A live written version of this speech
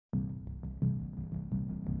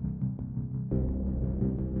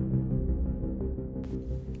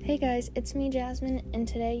Hey guys, it's me, Jasmine, and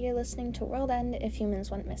today you're listening to World End If Humans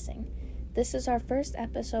Went Missing. This is our first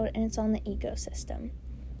episode, and it's on the ecosystem.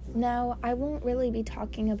 Now, I won't really be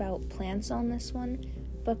talking about plants on this one,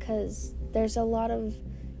 because there's a lot of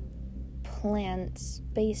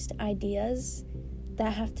plants-based ideas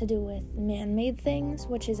that have to do with man-made things,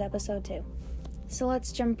 which is episode 2. So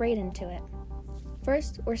let's jump right into it.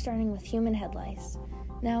 First, we're starting with human head lice.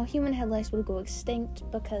 Now, human head lice would go extinct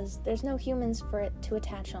because there's no humans for it to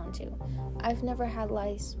attach onto. I've never had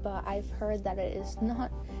lice, but I've heard that it is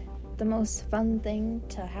not the most fun thing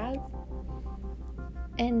to have.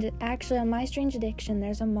 And actually, on My Strange Addiction,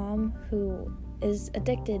 there's a mom who is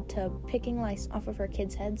addicted to picking lice off of her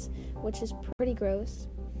kids' heads, which is pretty gross,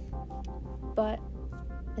 but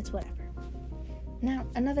it's whatever. Now,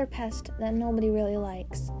 another pest that nobody really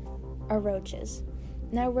likes are roaches.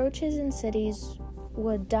 Now, roaches in cities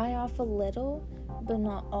would die off a little, but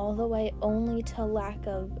not all the way, only to lack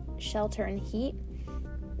of shelter and heat.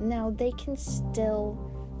 Now, they can still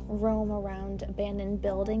roam around abandoned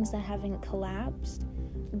buildings that haven't collapsed,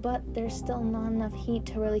 but there's still not enough heat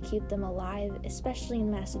to really keep them alive, especially in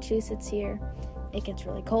Massachusetts here. It gets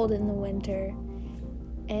really cold in the winter,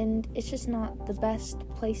 and it's just not the best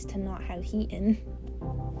place to not have heat in.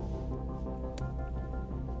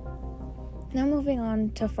 Now moving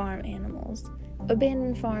on to farm animals.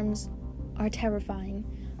 Abandoned farms are terrifying,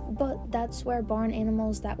 but that's where barn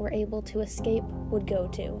animals that were able to escape would go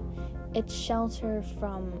to. It's shelter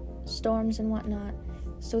from storms and whatnot,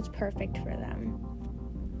 so it's perfect for them.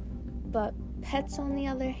 But pets, on the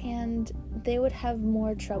other hand, they would have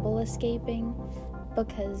more trouble escaping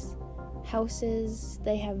because houses,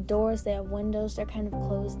 they have doors, they have windows, they're kind of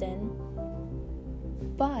closed in.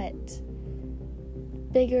 But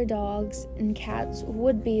bigger dogs and cats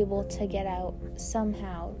would be able to get out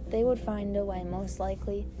somehow. They would find a way, most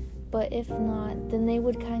likely. But if not, then they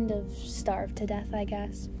would kind of starve to death, I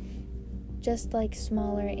guess. Just like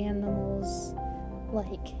smaller animals,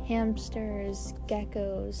 like hamsters,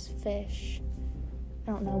 geckos, fish,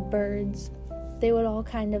 birds. They would all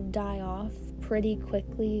kind of die off pretty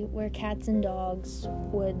quickly, where cats and dogs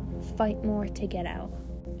would fight more to get out.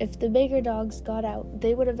 If the bigger dogs got out,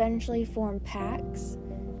 they would eventually form packs,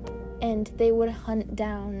 and they would hunt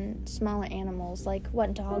down smaller animals, like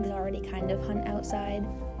what dogs already kind of hunt outside,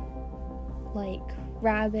 like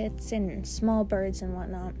rabbits and small birds and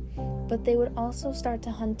whatnot. But they would also start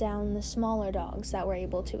to hunt down the smaller dogs that were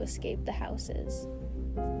able to escape the houses.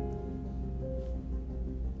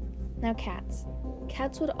 Now, cats.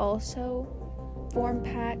 Cats would also form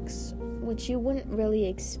packs, which you wouldn't really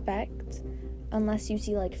expect unless you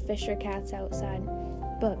see like fisher cats outside.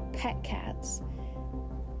 But pet cats,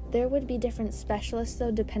 there would be different specialists though,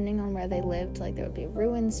 depending on where they lived. Like there would be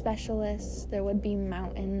ruin specialists, there would be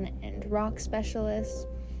mountain and rock specialists,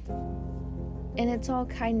 and it's all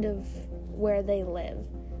kind of where they live.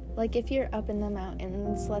 Like if you're up in the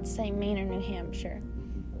mountains, let's say Maine or New Hampshire,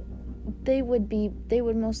 they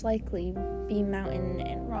would most likely be mountain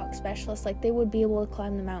and rock specialists. Like they would be able to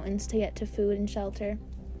climb the mountains to get to food and shelter.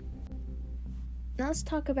 Now let's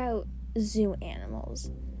talk about zoo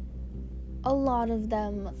animals. A lot of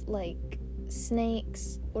them, like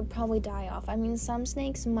snakes, would probably die off. I mean, some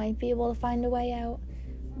snakes might be able to find a way out,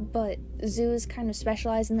 but zoos kind of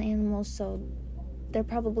specialize in the animals, so there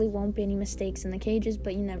probably won't be any mistakes in the cages,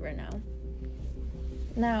 but you never know.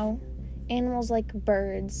 Now, animals like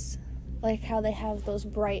birds, like how they have those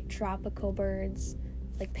bright tropical birds,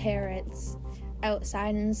 like parrots,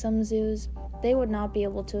 outside in some zoos, they would not be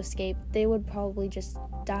able to escape. They would probably just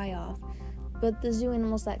die off. But the zoo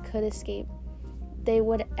animals that could escape, they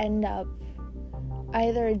would end up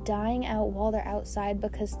either dying out while they're outside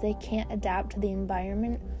because they can't adapt to the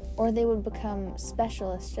environment, or they would become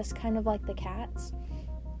specialists, just kind of like the cats,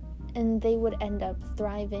 and they would end up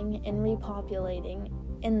thriving and repopulating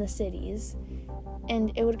in the cities.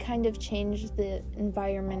 And it would kind of change the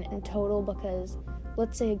environment in total because,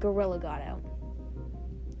 let's say a gorilla got out.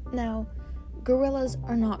 Now, gorillas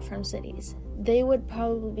are not from cities. They would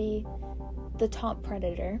probably be the top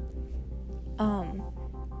predator.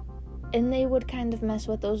 And they would kind of mess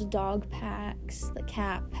with those dog packs, the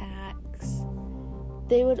cat packs.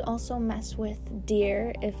 They would also mess with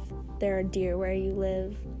deer, if there are deer where you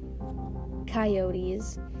live,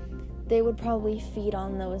 coyotes. They would probably feed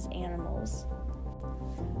on those animals.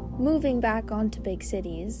 Moving back onto big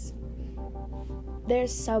cities,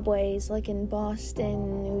 there's subways, like in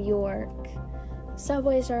Boston, New York.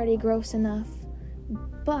 Subways are already gross enough,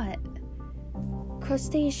 but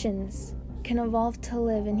crustaceans can evolve to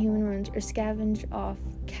live in human ruins or scavenge off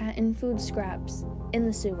cat and food scraps in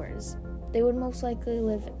the sewers. They would most likely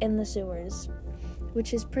live in the sewers.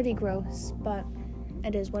 which is pretty gross, but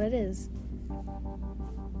it is what it is.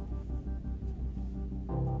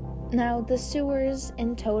 Now, the sewers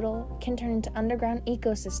in total can turn into underground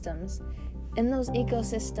ecosystems. And those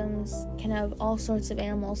ecosystems can have all sorts of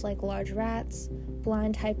animals like large rats,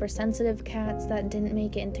 blind hypersensitive cats that didn't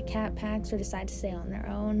make it into cat packs or decide to stay on their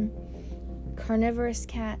own, carnivorous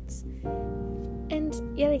cats,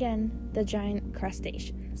 and yet again, the giant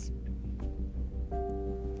crustaceans.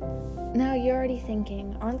 Now you're already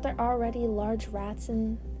thinking, aren't there already large rats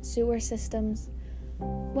in sewer systems?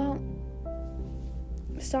 Well,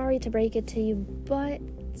 sorry to break it to you, but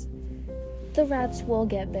the rats will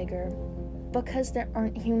get bigger. Because there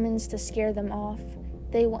aren't humans to scare them off,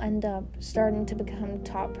 they will end up starting to become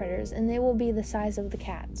top predators, and they will be the size of the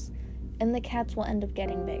cats, and the cats will end up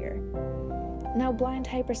getting bigger. Now, blind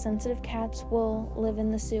hypersensitive cats will live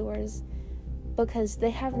in the sewers because they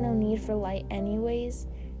have no need for light anyways,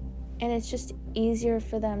 and it's just easier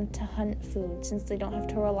for them to hunt food since they don't have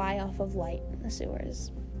to rely off of light in the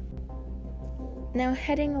sewers. Now,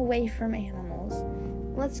 heading away from animals,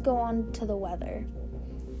 let's go on to the weather.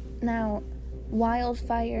 Now,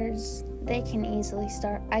 wildfires, they can easily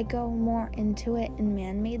start. I go more into it in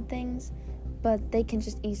man-made things, but they can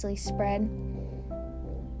just easily spread.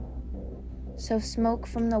 So smoke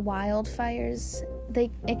from the wildfires,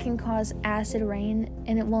 it can cause acid rain,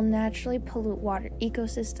 and it will naturally pollute water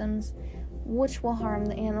ecosystems, which will harm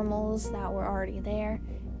the animals that were already there,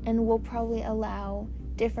 and will probably allow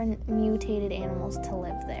different mutated animals to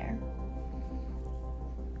live there.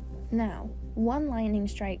 Now, one lightning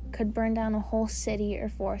strike could burn down a whole city or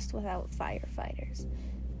forest without firefighters.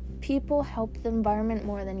 People help the environment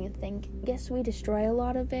more than you think. Yes, we destroy a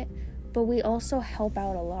lot of it, but we also help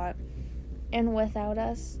out a lot. And without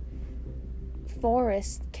us,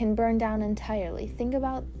 forests can burn down entirely. Think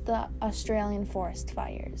about the Australian forest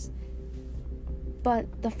fires.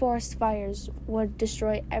 But the forest fires would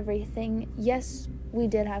destroy everything. Yes, we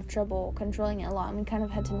did have trouble controlling it a lot, and we kind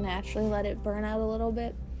of had to naturally let it burn out a little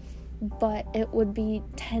bit. But it would be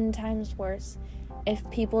 10 times worse if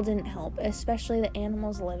people didn't help, especially the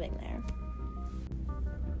animals living there.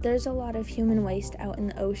 There's a lot of human waste out in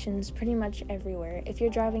the oceans pretty much everywhere. If you're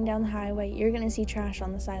driving down the highway, you're going to see trash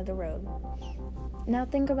on the side of the road. Now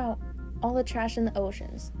think about all the trash in the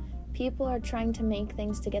oceans. People are trying to make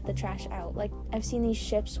things to get the trash out. Like, I've seen these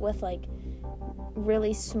ships with, like,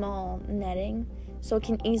 really small netting, so it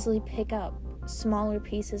can easily pick up smaller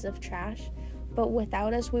pieces of trash. But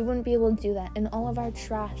without us, we wouldn't be able to do that, and all of our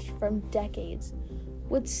trash from decades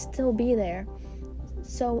would still be there.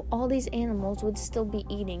 So all these animals would still be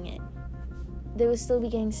eating it. They would still be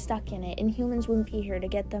getting stuck in it, and humans wouldn't be here to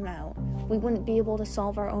get them out. We wouldn't be able to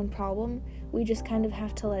solve our own problem. We just kind of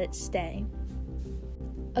have to let it stay.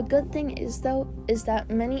 A good thing is that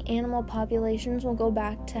many animal populations will go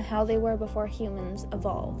back to how they were before humans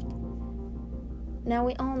evolved. Now,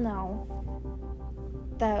 we all know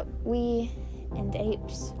that we and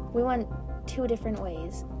apes, we went two different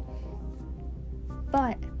ways.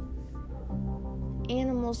 But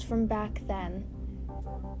animals from back then,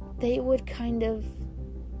 they would kind of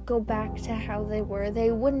go back to how they were.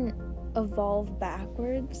 They wouldn't evolve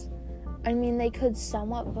backwards. I mean, they could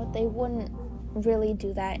somewhat, but they wouldn't really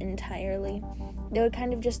do that entirely. They would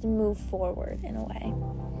kind of just move forward in a way.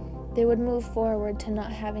 They would move forward to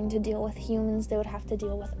not having to deal with humans. They would have to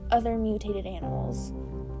deal with other mutated animals.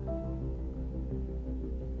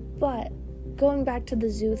 But going back to the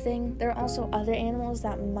zoo thing, there are also other animals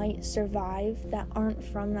that might survive that aren't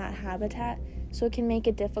from that habitat, so it can make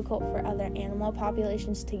it difficult for other animal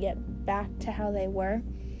populations to get back to how they were.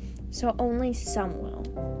 So only some will.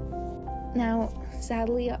 Now,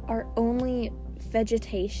 sadly, our only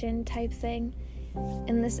vegetation type thing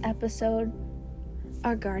in this episode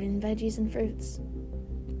are garden veggies and fruits.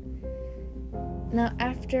 Now,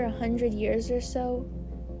 after 100 years or so,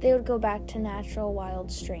 they would go back to natural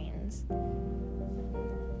wild strains.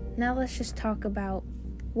 Now let's just talk about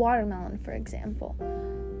watermelon, for example.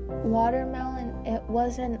 Watermelon, it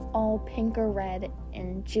wasn't all pink or red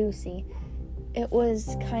and juicy. It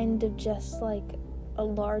was kind of just like a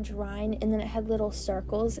large rind, and then it had little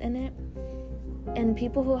circles in it. And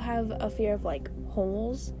people who have a fear of like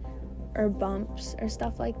holes or bumps or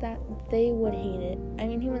stuff like that, they would hate it. I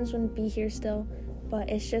mean, humans wouldn't be here still, but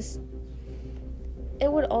it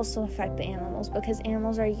would also affect the animals because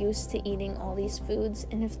animals are used to eating all these foods,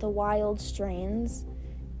 and if the wild strains,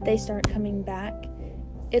 they start coming back,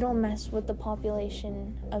 it'll mess with the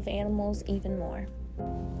population of animals even more.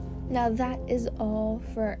 Now that is all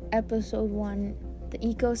for episode 1, the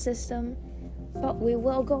ecosystem, but we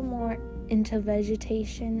will go more into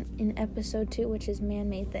vegetation in episode 2, which is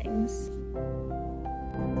man-made things.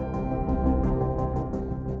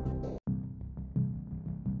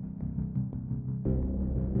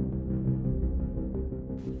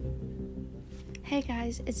 Hey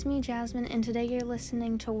guys, it's me Jasmine, and today you're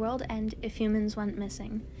listening to World End If Humans Went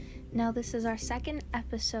Missing. Now this is our second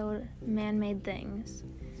episode, Man-Made Things.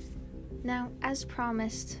 Now, as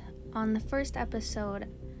promised, on the first episode,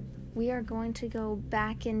 we are going to go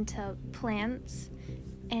back into plants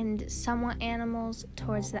and somewhat animals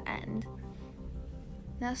towards the end.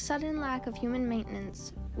 Now, sudden lack of human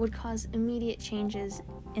maintenance would cause immediate changes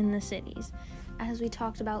in the cities. As we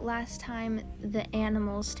talked about last time, the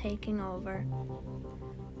animals taking over.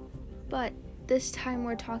 But this time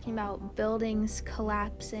we're talking about buildings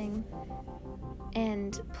collapsing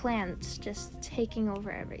and plants just taking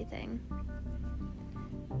over everything.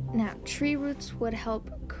 Now, tree roots would help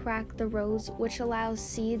crack the roads, which allows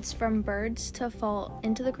seeds from birds to fall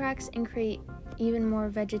into the cracks and create even more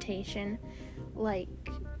vegetation, like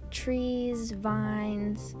trees,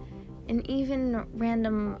 vines, and even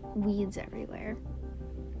random weeds everywhere.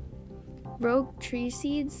 Rogue tree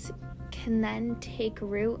seeds can then take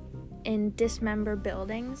root and dismember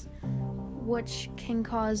buildings, which can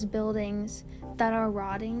cause buildings that are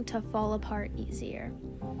rotting to fall apart easier.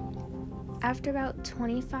 After about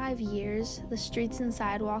 25 years, the streets and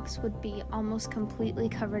sidewalks would be almost completely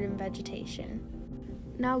covered in vegetation.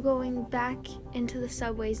 Now going back into the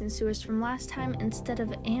subways and sewers from last time, instead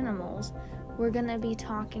of animals, we're going to be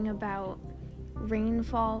talking about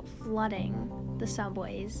rainfall flooding the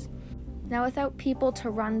subways. Now, without people to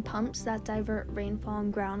run pumps that divert rainfall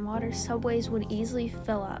and groundwater, subways would easily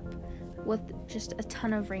fill up with just a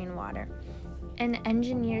ton of rainwater. And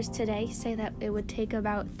engineers today say that it would take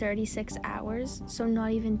about 36 hours, so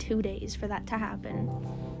not even 2 days, for that to happen.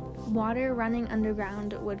 Water running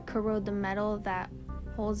underground would corrode the metal that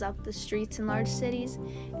holds up the streets in large cities,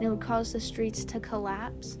 and it would cause the streets to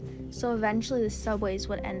collapse, so eventually the subways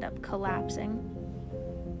would end up collapsing.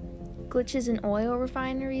 Glitches in oil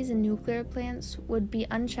refineries and nuclear plants would be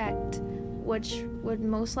unchecked, which would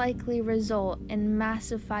most likely result in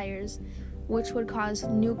massive fires, which would cause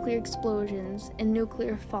nuclear explosions and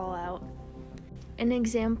nuclear fallout. An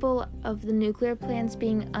example of the nuclear plants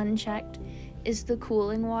being unchecked is the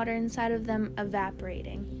cooling water inside of them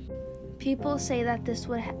evaporating. People say that this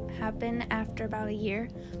would happen after about a year,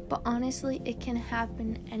 but honestly, it can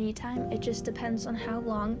happen anytime. It just depends on how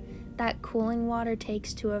long that cooling water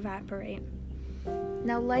takes to evaporate.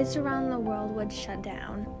 Now, lights around the world would shut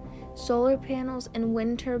down. Solar panels and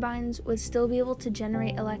wind turbines would still be able to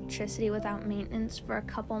generate electricity without maintenance for a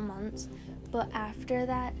couple months, but after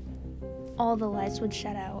that, all the lights would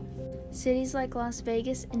shut out. Cities like Las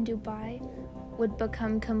Vegas and Dubai would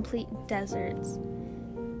become complete deserts.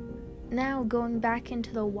 Now, going back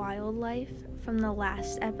into the wildlife from the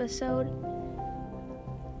last episode,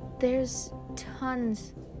 there's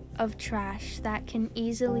tons of trash that can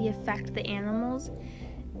easily affect the animals,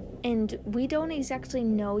 and we don't exactly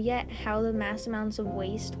know yet how the mass amounts of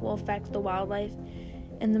waste will affect the wildlife,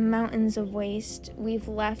 and the mountains of waste we've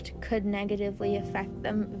left could negatively affect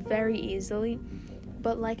them very easily.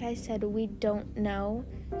 But like I said, we don't know,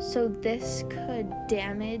 so this could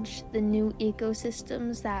damage the new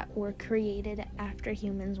ecosystems that were created after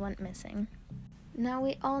humans went missing. Now,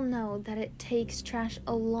 we all know that it takes trash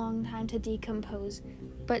a long time to decompose,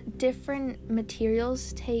 but different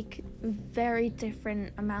materials take very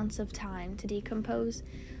different amounts of time to decompose.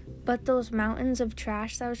 But those mountains of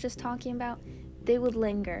trash that I was just talking about, they would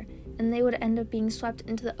linger, and they would end up being swept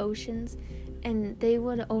into the oceans, and they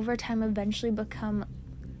would over time eventually become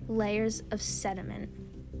layers of sediment.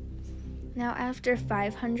 Now, after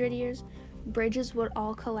 500 years, bridges would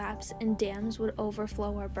all collapse and dams would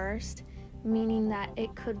overflow or burst, meaning that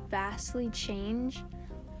it could vastly change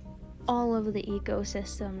all of the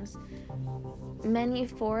ecosystems. Many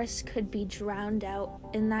forests could be drowned out,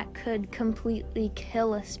 and that could completely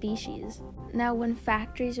kill a species. Now, when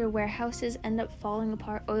factories or warehouses end up falling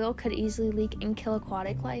apart, oil could easily leak and kill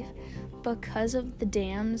aquatic life because of the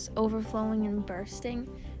dams overflowing and bursting,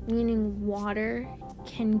 meaning water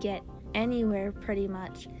can get anywhere pretty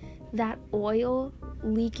much. That oil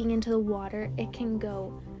leaking into the water, it can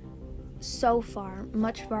go so far,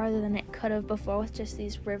 much farther than it could have before with just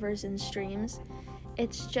these rivers and streams.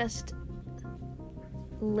 It's just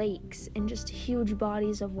lakes and just huge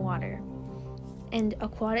bodies of water. And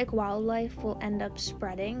aquatic wildlife will end up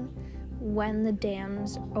spreading when the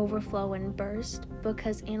dams overflow and burst,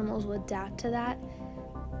 because animals will adapt to that,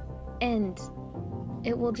 and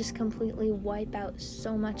it will just completely wipe out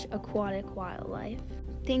so much aquatic wildlife.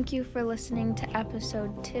 Thank you for listening to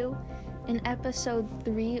episode 2. In episode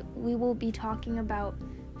 3, we will be talking about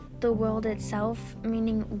the world itself,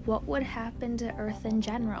 meaning what would happen to Earth in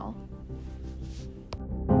general.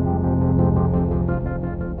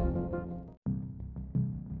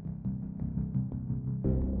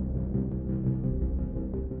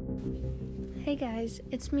 Hey guys,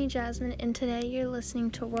 it's me Jasmine, and today you're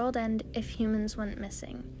listening to World End If Humans Went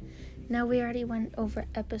Missing. Now we already went over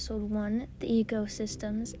episode 1, the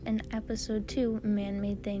ecosystems, and episode 2,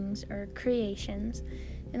 man-made things or creations.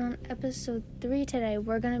 And on episode 3 today,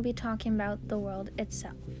 we're going to be talking about the world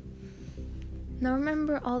itself. Now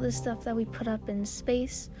remember all the stuff that we put up in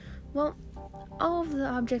space? Well, all of the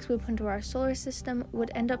objects we put into our solar system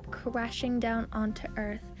would end up crashing down onto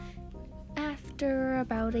Earth after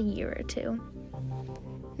about a year or two.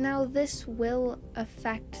 Now this will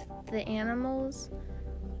affect the animals,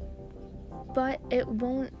 but it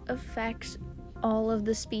won't affect all of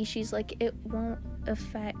the species. Like, it won't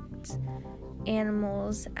affect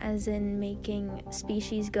animals as in making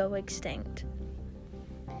species go extinct.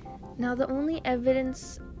 Now the only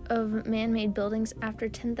evidence of man-made buildings after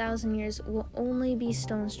 10,000 years will only be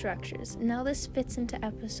stone structures. Now this fits into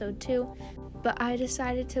episode 2, but I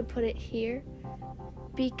decided to put it here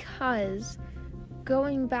because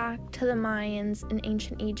going back to the Mayans in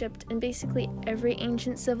ancient Egypt and basically every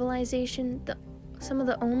ancient civilization, some of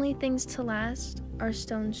the only things to last are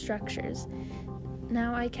stone structures.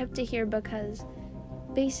 Now I kept it here because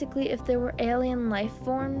basically if there were alien life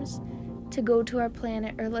forms to go to our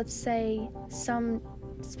planet, or let's say some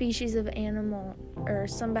species of animal or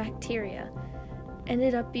some bacteria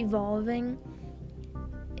ended up evolving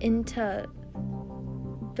into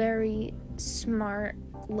very smart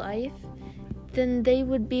life, then they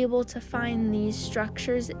would be able to find these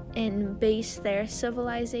structures and base their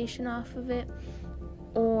civilization off of it,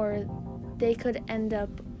 or they could end up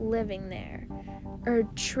living there or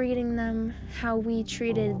treating them how we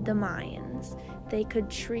treated the Mayans. They could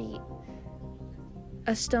treat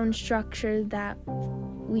a stone structure that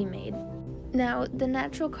we made. Now, the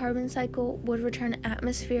natural carbon cycle would return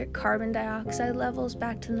atmospheric carbon dioxide levels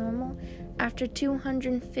back to normal after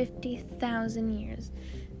 250,000 years.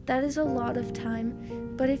 That is a lot of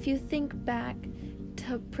time, but if you think back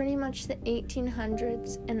to pretty much the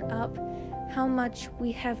 1800s and up, how much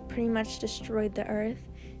we have pretty much destroyed the Earth,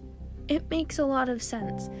 it makes a lot of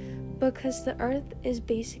sense, because the Earth is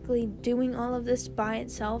basically doing all of this by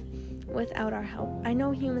itself without our help. I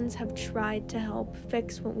know humans have tried to help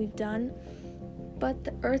fix what we've done, but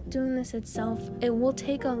the Earth doing this itself, it will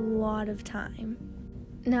take a lot of time.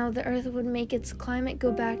 Now, the Earth would make its climate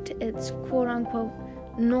go back to its quote-unquote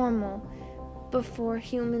normal before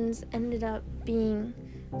humans ended up being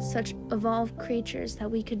such evolved creatures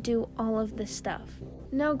that we could do all of this stuff.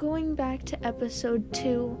 Now, going back to episode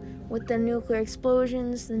 2 with the nuclear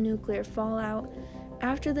explosions, the nuclear fallout,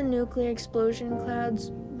 after the nuclear explosion,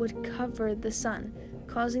 clouds would cover the sun,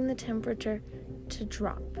 causing the temperature to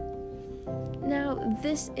drop. Now,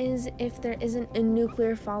 this is if there isn't a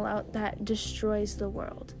nuclear fallout that destroys the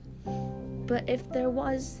world. But if there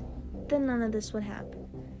was, then none of this would happen.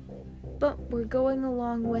 But we're going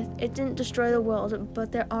along with it didn't destroy the world,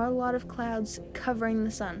 but there are a lot of clouds covering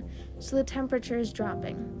the sun, so the temperature is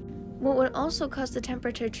dropping. What would also cause the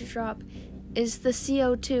temperature to drop is the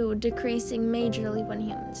CO2 decreasing majorly when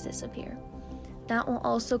humans disappear. That will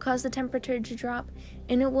also cause the temperature to drop,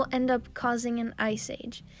 and it will end up causing an ice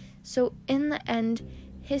age. So in the end,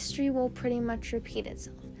 history will pretty much repeat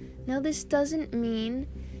itself. Now, this doesn't mean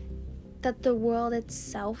that the world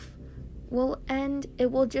itself will end.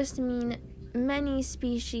 It will just mean many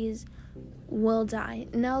species will die.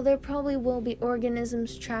 Now, there probably will be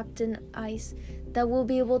organisms trapped in ice that will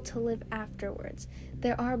be able to live afterwards.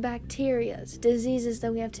 There are bacteria, diseases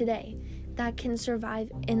that we have today that can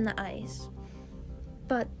survive in the ice.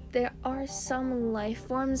 But there are some life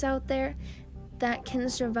forms out there that can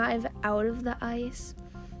survive out of the ice,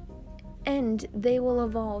 and they will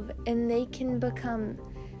evolve, and they can become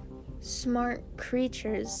smart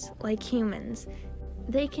creatures like humans.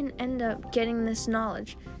 They can end up getting this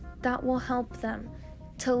knowledge that will help them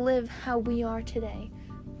to live how we are today,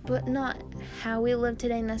 but not how we live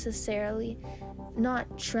today necessarily, not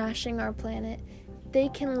trashing our planet. They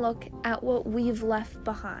can look at what we've left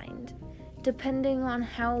behind. Depending on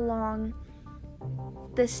how long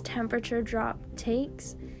this temperature drop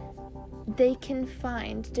takes, they can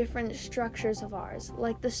find different structures of ours,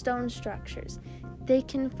 like the stone structures. They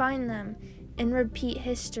can find them and repeat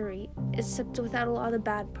history, except without a lot of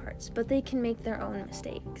bad parts, but they can make their own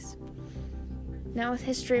mistakes. Now, with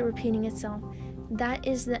history repeating itself, that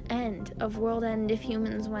is the end of World End If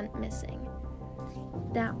Humans Went Missing.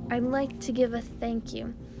 Now, I'd like to give a thank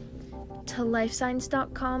you to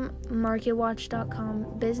lifescience.com,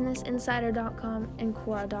 marketwatch.com, businessinsider.com, and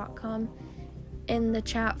quora.com in the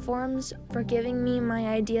chat forums for giving me my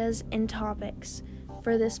ideas and topics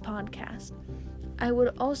for this podcast. I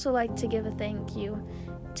would also like to give a thank you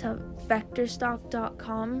to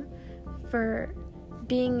vectorstock.com for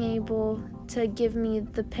being able to give me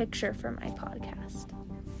the picture for my podcast.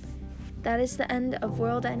 That is the end of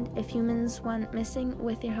World End If Humans Went Missing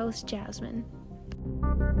with your host, Jasmine.